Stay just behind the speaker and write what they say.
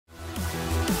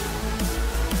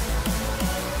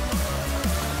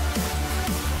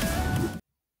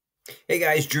Hey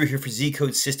guys, Drew here for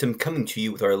ZCodeSystem coming to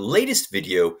you with our latest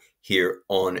video here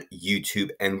on YouTube.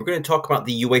 And we're going to talk about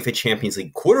the UEFA Champions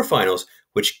League quarterfinals,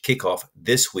 which kick off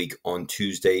this week on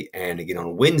Tuesday and again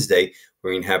on Wednesday.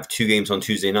 We're going to have two games on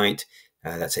Tuesday night.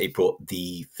 That's April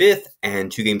the 5th, and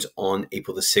two games on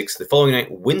April the 6th. The following night,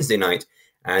 Wednesday night,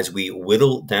 as we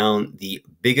whittle down the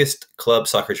biggest club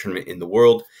soccer tournament in the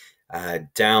world,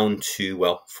 down to,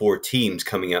 well, 4 teams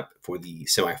coming up for the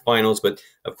semifinals. But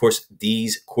of course,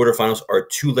 these quarterfinals are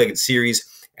two-legged series,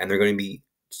 and they're going to be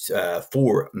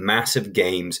 4 massive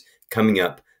games coming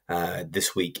up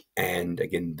this week and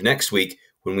again the next week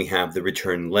when we have the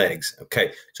return legs.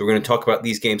 Okay, so we're going to talk about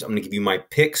these games. I'm going to give you my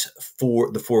picks for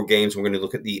the 4 games. We're going to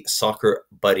look at the Soccer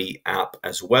Buddy app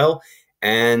as well.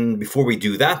 And before we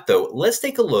do that, though, let's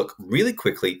take a look really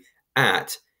quickly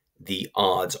at the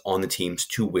odds on the teams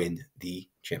to win the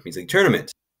Champions League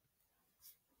tournament.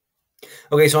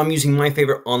 Okay, so I'm using my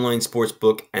favorite online sports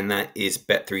book, and that is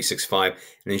Bet365.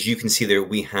 And as you can see there,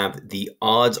 we have the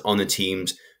odds on the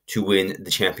teams to win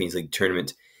the Champions League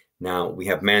tournament. Now, we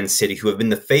have Man City, who have been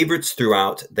the favorites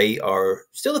throughout. They are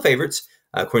still the favorites,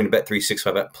 according to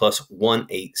Bet365 at plus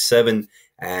 187.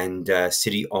 And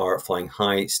City are flying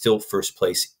high, still first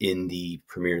place in the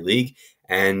Premier League.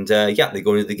 And yeah, they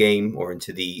go into the game or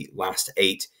into the last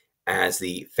 8 as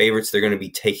the favorites. They're going to be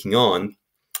taking on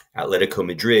Atletico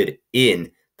Madrid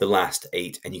in the last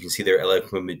 8. And you can see there,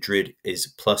 Atletico Madrid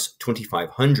is plus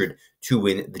 2,500 to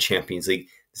win the Champions League.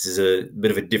 This is a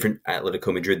bit of a different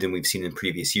Atletico Madrid than we've seen in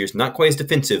previous years. Not quite as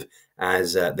defensive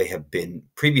as they have been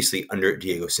previously under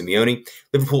Diego Simeone.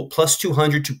 Liverpool plus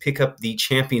 200 to pick up the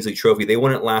Champions League trophy. They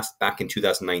won it last back in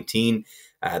 2019.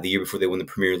 The year before they won the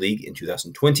Premier League in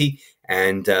 2020.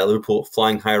 And Liverpool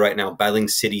flying high right now, battling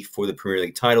City for the Premier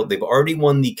League title. They've already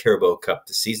won the Carabao Cup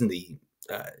this season, the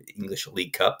English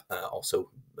League Cup also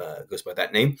goes by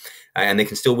that name. And they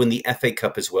can still win the FA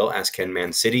Cup as well, as can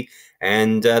Man City.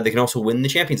 And they can also win the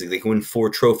Champions League. They can win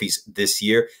 4 trophies this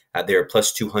year. They're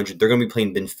plus 200. They're going to be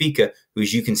playing Benfica, who,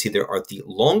 as you can see, there are the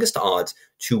longest odds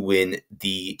to win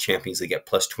the Champions League at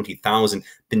plus 20,000.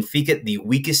 Benfica, the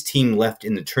weakest team left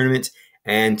in the tournament.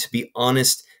 And to be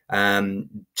honest,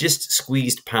 just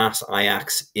squeezed past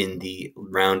Ajax in the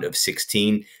round of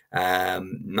 16.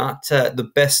 Not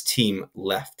the best team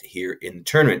left here in the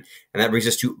tournament. And that brings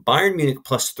us to Bayern Munich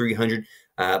plus 300.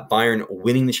 Bayern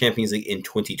winning the Champions League in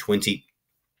 2020.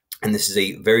 And this is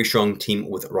a very strong team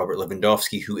with Robert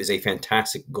Lewandowski, who is a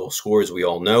fantastic goal scorer, as we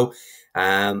all know.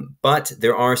 But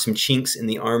there are some chinks in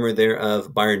the armor there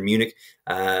of Bayern Munich,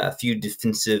 a few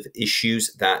defensive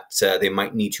issues that they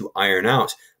might need to iron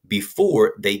out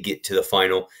before they get to the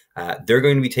final. They're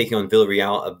going to be taking on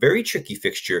Villarreal, a very tricky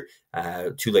fixture,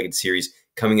 two-legged series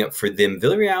coming up for them.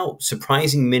 Villarreal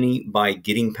surprising many by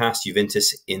getting past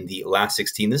Juventus in the last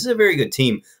 16. This is a very good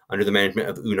team under the management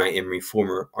of Unai Emery,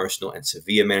 former Arsenal and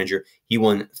Sevilla manager. He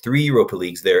won 3 Europa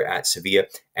Leagues there at Sevilla,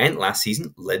 and last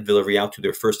season led Villarreal to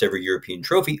their first ever European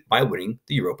trophy by winning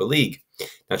the Europa League.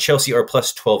 Now, Chelsea are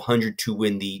plus 1,200 to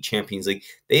win the Champions League.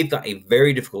 They've got a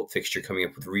very difficult fixture coming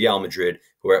up with Real Madrid,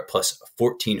 who are at plus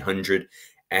 1,400.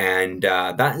 And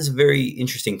that is a very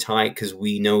interesting tie because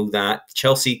we know that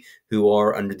Chelsea, who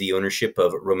are under the ownership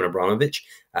of Roman Abramovich,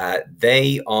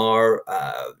 they are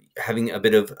having a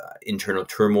bit of internal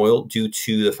turmoil due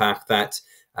to the fact that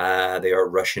they are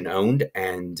Russian-owned,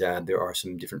 and there are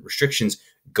some different restrictions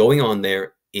going on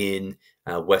there in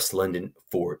West London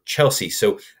for Chelsea.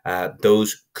 So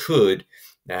those could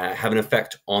have an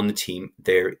effect on the team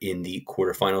there in the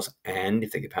quarterfinals, and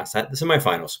if they get past that, the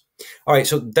semifinals. All right,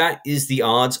 so that is the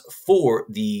odds for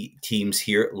the teams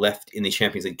here left in the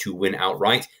Champions League to win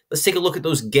outright. Let's take a look at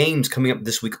those games coming up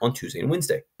this week on Tuesday and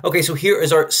Wednesday. Okay, so here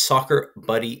is our Soccer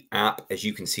Buddy app. As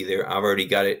you can see there, I've already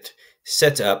got it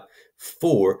set up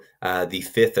for the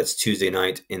 5th. That's Tuesday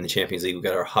night in the Champions League. We've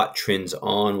got our hot trends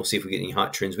on. We'll see if we get any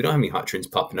hot trends. We don't have any hot trends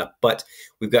popping up, but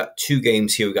we've got 2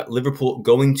 games here. We've got Liverpool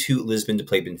going to Lisbon to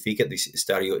play Benfica at the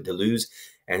Estadio de Luz,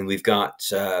 and we've got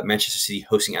Manchester City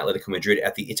hosting Atletico Madrid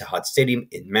at the Etihad Stadium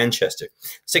in Manchester.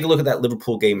 Let's take a look at that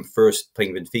Liverpool game first,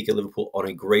 playing Benfica. Liverpool on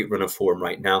a great run of form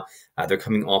right now. They're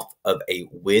coming off of a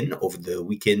win over the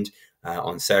weekend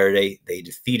on Saturday. They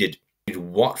defeated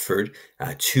Watford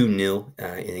 2-0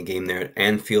 in a game there at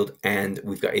Anfield, and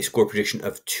we've got a score prediction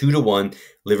of 2-1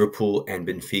 Liverpool and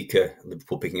Benfica.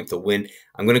 Liverpool picking up the win.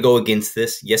 I'm going to go against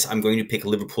this. Yes, I'm going to pick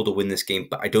Liverpool to win this game,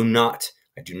 but I do not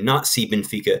see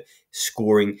Benfica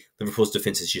scoring. Liverpool's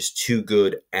defense is just too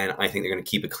good, and I think they're going to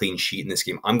keep a clean sheet in this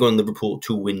game. I'm going Liverpool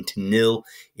to win 2-0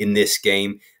 in this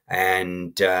game.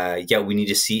 And yeah, we need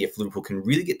to see if Liverpool can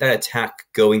really get that attack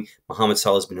going. Mohamed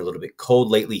Salah has been a little bit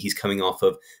cold lately. He's coming off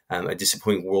of a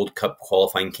disappointing World Cup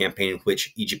qualifying campaign in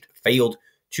which Egypt failed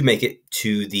to make it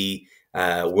to the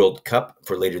World Cup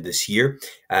for later this year.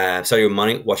 Sadio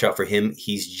Mane, watch out for him.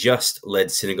 He's just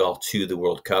led Senegal to the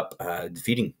World Cup,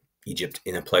 defeating Egypt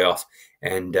in a playoff.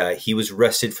 And he was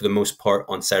rested for the most part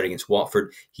on Saturday against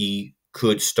Watford. He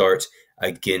could start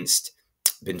against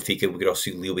Benfica. We could also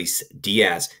see Luis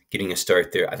Diaz getting a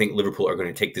start there. I think Liverpool are going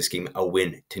to take this game a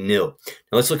 1-0. Now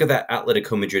let's look at that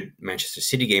Atletico Madrid-Manchester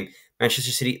City game.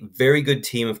 Manchester City, very good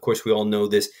team. Of course, we all know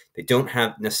this. They don't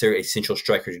have necessarily a central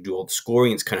striker to do all the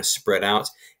scoring. It's kind of spread out.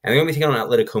 And they're going to be taking on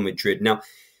Atletico Madrid. Now,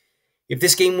 if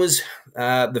this game was,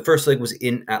 the first leg was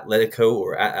in Atletico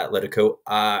or at Atletico,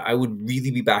 I would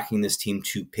really be backing this team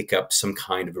to pick up some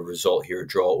kind of a result here, a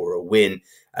draw or a win,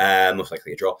 most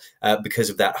likely a draw, because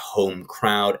of that home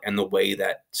crowd and the way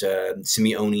that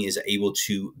Simeone is able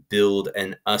to build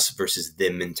an us versus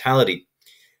them mentality.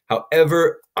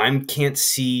 However, I can't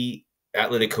see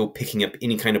Atletico picking up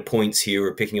any kind of points here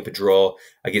or picking up a draw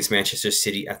against Manchester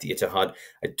City at the Etihad.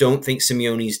 I don't think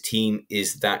Simeone's team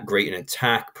is that great in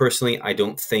attack. Personally, I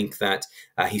don't think that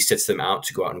he sets them out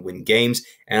to go out and win games.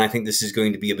 And I think this is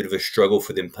going to be a bit of a struggle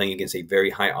for them playing against a very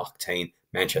high-octane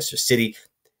Manchester City.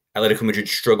 Atletico Madrid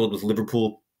struggled with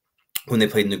Liverpool when they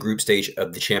played in the group stage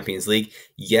of the Champions League.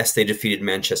 Yes, they defeated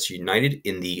Manchester United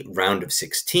in the round of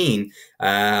 16.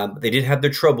 They did have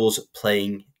their troubles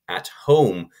playing at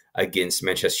home against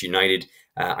Manchester United.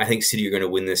 I think City are going to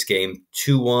win this game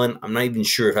 2-1. I'm not even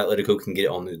sure if Atletico can get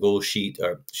it on the goal sheet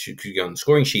or should get on the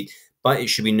scoring sheet, but it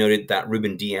should be noted that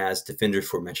Ruben Diaz, defender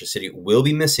for Manchester City, will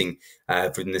be missing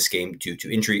for this game due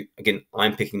to injury. Again,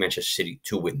 I'm picking Manchester City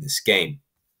to win this game.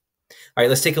 All right,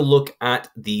 let's take a look at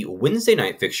the Wednesday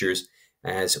night fixtures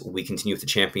as we continue with the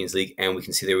Champions League. And we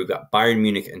can see there we've got Bayern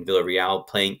Munich and Villarreal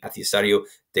playing at the Estadio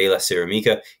de la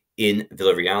Ceramica in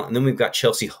Villarreal. And then we've got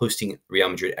Chelsea hosting Real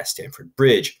Madrid at Stamford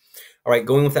Bridge. All right,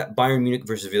 going with that Bayern Munich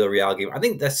versus Villarreal game, I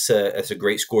think that's a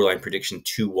great scoreline prediction,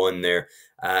 2-1 there.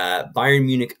 Bayern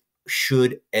Munich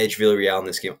should edge Villarreal in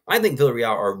this game. I think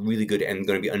Villarreal are really good and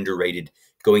going to be underrated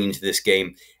going into this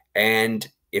game. And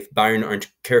if Bayern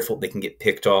aren't careful, they can get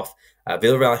picked off.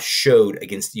 Villarreal showed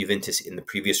against Juventus in the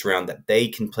previous round that they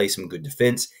can play some good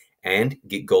defense and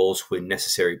get goals when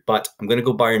necessary. But I'm going to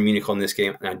go Bayern Munich on this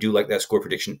game, and I do like that score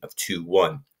prediction of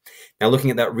 2-1. Now, looking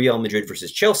at that Real Madrid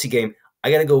versus Chelsea game, I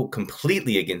got to go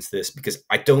completely against this because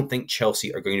I don't think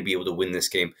Chelsea are going to be able to win this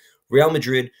game. Real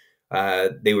Madrid,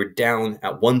 they were down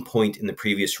at one point in the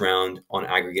previous round on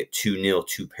aggregate 2-0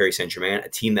 to Paris Saint-Germain, a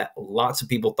team that lots of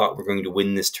people thought were going to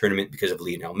win this tournament because of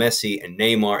Lionel Messi and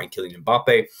Neymar and Kylian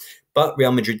Mbappe. But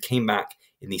Real Madrid came back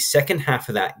in the second half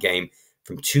of that game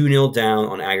from 2-0 down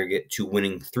on aggregate to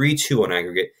winning 3-2 on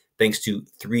aggregate, thanks to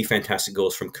 3 fantastic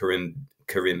goals from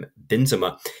Karim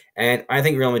Benzema. And I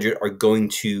think Real Madrid are going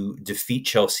to defeat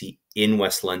Chelsea in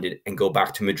West London and go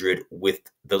back to Madrid with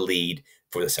the lead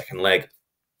for the second leg.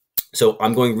 So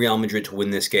I'm going Real Madrid to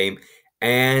win this game.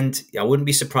 And I wouldn't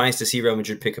be surprised to see Real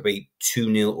Madrid pick up a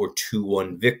 2-0 or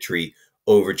 2-1 victory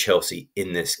over Chelsea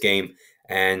in this game.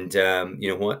 And you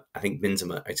know what? I think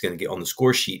Benzema is going to get on the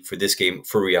score sheet for this game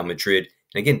for Real Madrid.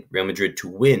 And again, Real Madrid to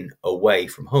win away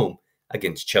from home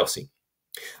against Chelsea.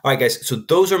 All right, guys. So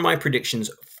those are my predictions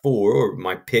or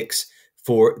my picks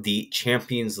for the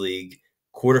Champions League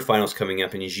quarterfinals coming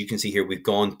up. And as you can see here, we've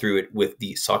gone through it with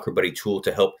the Soccer Buddy tool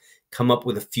to help come up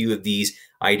with a few of these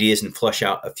ideas and flush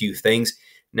out a few things.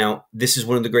 Now, this is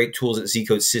one of the great tools at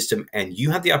ZCodeSystem, and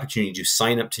you have the opportunity to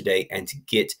sign up today and to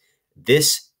get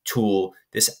this tool,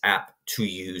 this app to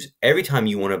use every time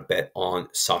you want to bet on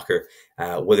soccer,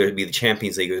 whether it be the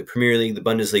Champions League or the Premier League, the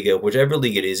Bundesliga, whichever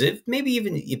league it is. Maybe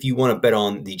even if you want to bet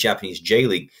on the Japanese J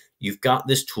League, you've got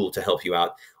this tool to help you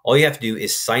out. All you have to do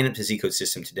is sign up to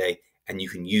ZCodeSystem today, and you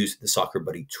can use the Soccer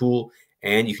Buddy tool,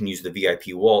 and you can use the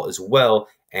VIP wall as well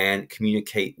and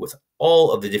communicate with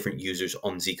all of the different users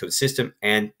on ZCodeSystem,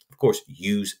 and of course,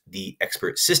 use the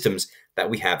expert systems that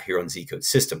we have here on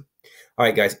ZCodeSystem. All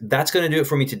right, guys, that's going to do it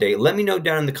for me today. Let me know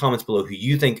down in the comments below who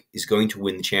you think is going to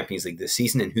win the Champions League this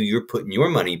season and who you're putting your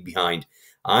money behind.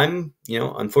 I'm,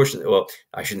 unfortunately, well,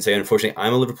 I shouldn't say unfortunately,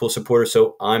 I'm a Liverpool supporter,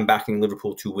 so I'm backing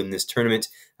Liverpool to win this tournament.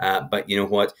 But you know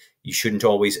what? You shouldn't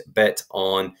always bet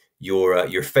on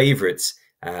your favorites.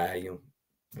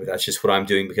 But that's just what I'm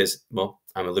doing because, well,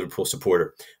 I'm a Liverpool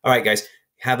supporter. All right, guys.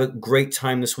 Have a great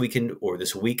time this weekend, or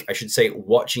this week, I should say,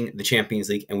 watching the Champions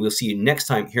League, and we'll see you next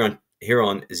time here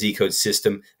on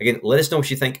ZCodeSystem. Again, let us know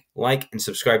what you think, like and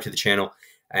subscribe to the channel,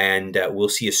 and we'll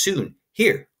see you soon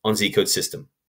here on ZCodeSystem.